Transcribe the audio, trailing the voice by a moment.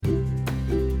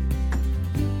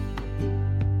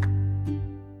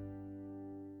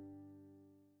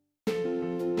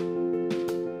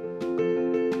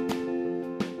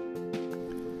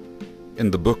In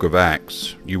the book of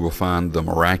Acts, you will find the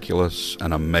miraculous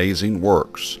and amazing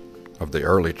works of the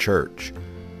early church,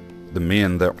 the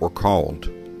men that were called,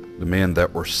 the men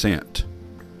that were sent.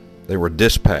 They were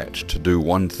dispatched to do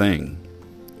one thing,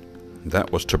 and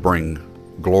that was to bring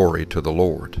glory to the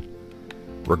Lord.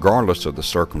 Regardless of the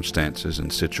circumstances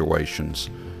and situations,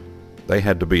 they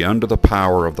had to be under the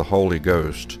power of the Holy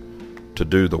Ghost to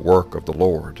do the work of the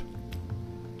Lord.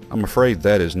 I'm afraid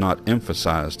that is not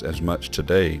emphasized as much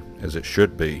today as it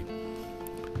should be.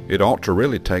 It ought to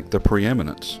really take the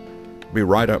preeminence, be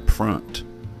right up front,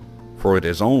 for it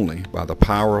is only by the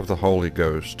power of the Holy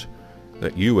Ghost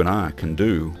that you and I can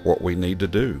do what we need to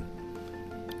do.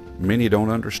 Many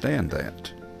don't understand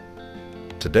that.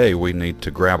 Today we need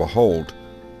to grab a hold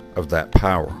of that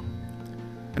power.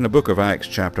 In the book of Acts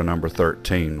chapter number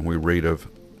 13, we read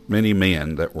of many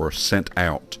men that were sent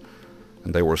out,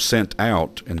 and they were sent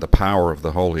out in the power of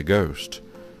the Holy Ghost.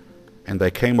 And they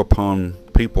came upon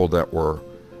people that were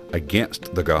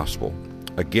against the gospel,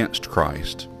 against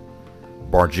Christ,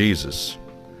 Bar-Jesus,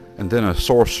 and then a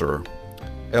sorcerer,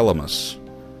 Elymas,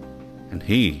 and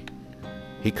he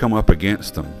come up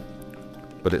against them.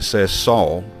 But it says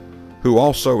Saul, who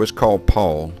also is called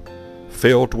Paul,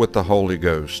 filled with the Holy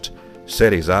Ghost,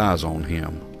 set his eyes on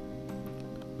him.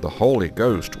 The Holy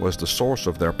Ghost was the source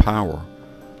of their power,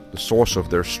 the source of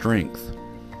their strength.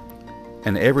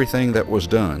 And everything that was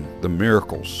done, the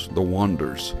miracles, the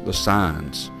wonders, the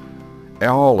signs,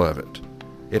 all of it,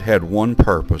 it had one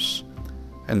purpose,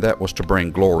 and that was to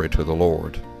bring glory to the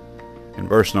Lord. In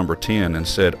verse number 10, and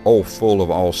said, O full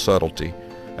of all subtlety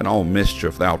and all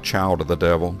mischief, thou child of the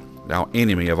devil, thou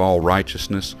enemy of all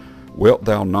righteousness, wilt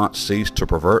thou not cease to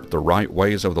pervert the right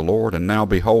ways of the Lord? And now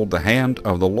behold, the hand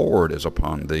of the Lord is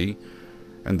upon thee,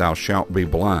 and thou shalt be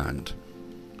blind.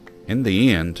 In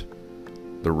the end,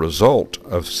 the result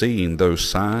of seeing those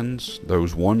signs,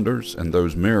 those wonders, and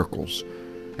those miracles,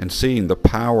 and seeing the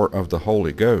power of the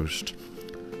Holy Ghost,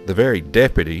 the very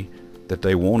deputy that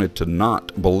they wanted to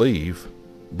not believe,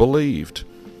 believed.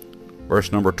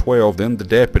 Verse number 12, then the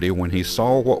deputy, when he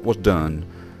saw what was done,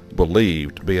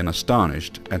 believed, being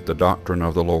astonished at the doctrine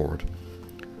of the Lord.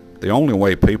 The only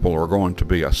way people are going to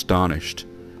be astonished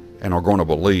and are going to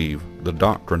believe the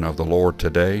doctrine of the Lord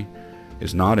today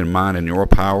is not in mine and your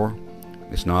power.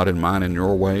 It's not in mine and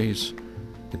your ways.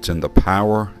 It's in the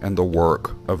power and the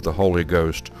work of the Holy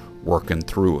Ghost working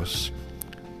through us.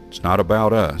 It's not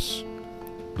about us.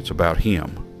 It's about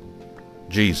Him,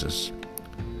 Jesus.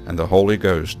 And the Holy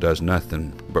Ghost does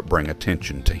nothing but bring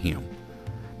attention to Him.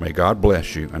 May God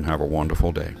bless you and have a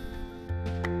wonderful day.